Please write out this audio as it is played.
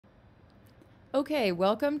Okay,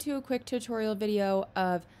 welcome to a quick tutorial video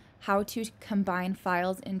of how to combine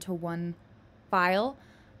files into one file.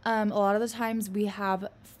 A lot of the times we have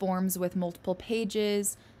forms with multiple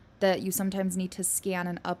pages that you sometimes need to scan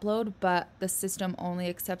and upload, but the system only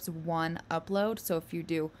accepts one upload. So if you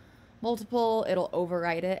do multiple, it'll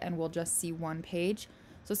overwrite it and we'll just see one page.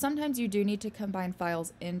 So sometimes you do need to combine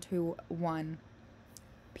files into one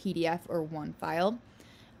PDF or one file.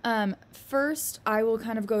 First, I will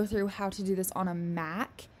kind of go through how to do this on a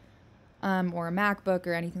Mac or a MacBook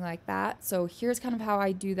or anything like that. So here's kind of how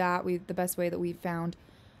I do that. The best way that we've found.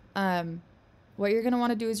 What you're going to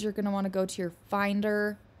want to do is you're going to want to go to your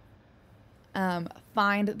Finder,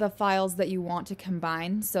 find the files that you want to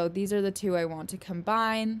combine. So these are the two I want to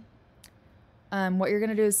combine. What you're going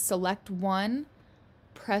to do is select one,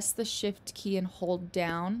 press the Shift key and hold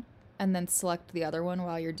down, and then select the other one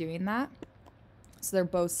while you're doing that. So they're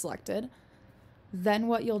both selected. Then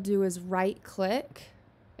what you'll do is right click.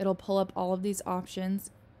 It'll pull up all of these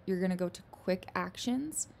options. You're going to go to Quick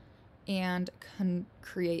Actions and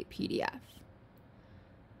create PDF.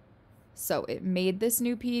 So it made this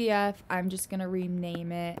new PDF. I'm just going to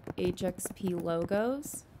rename it HXP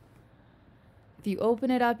Logos. If you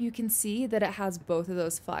open it up, you can see that it has both of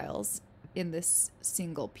those files in this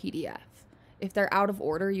single PDF. If they're out of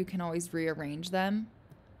order, you can always rearrange them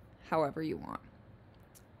however you want.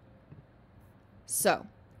 So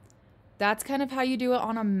that's kind of how you do it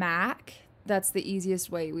on a Mac. That's the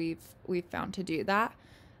easiest way we've found to do that.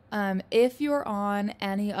 If you're on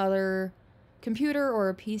any other computer or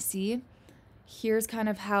a PC, here's kind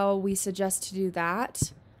of how we suggest to do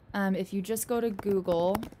that. If you just go to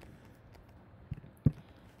Google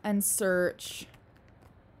and search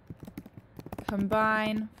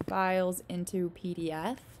combine files into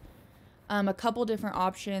PDF, a couple different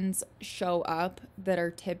options show up that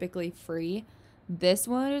are typically free. This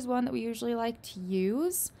one is one that we usually like to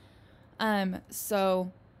use.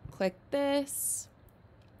 So click this,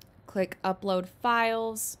 click upload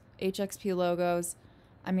files, HXP Logos.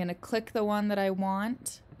 I'm going to click the one that I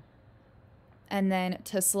want. And then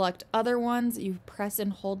to select other ones, you press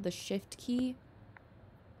and hold the Shift key.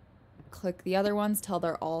 Click the other ones till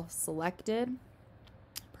they're all selected.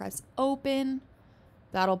 Press open.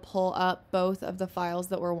 That'll pull up both of the files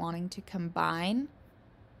that we're wanting to combine.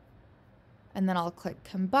 And then I'll click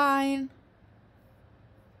combine.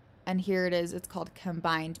 And here it is. It's called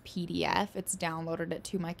combined PDF. It's downloaded it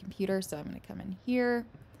to my computer. So I'm going to come in here,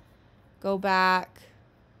 go back,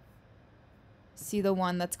 see the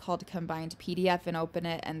one that's called combined PDF and open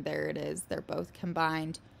it. And there it is. They're both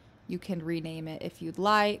combined. You can rename it if you'd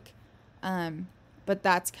like. But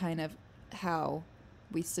that's kind of how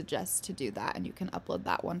we suggest to do that. And you can upload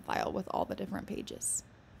that one file with all the different pages.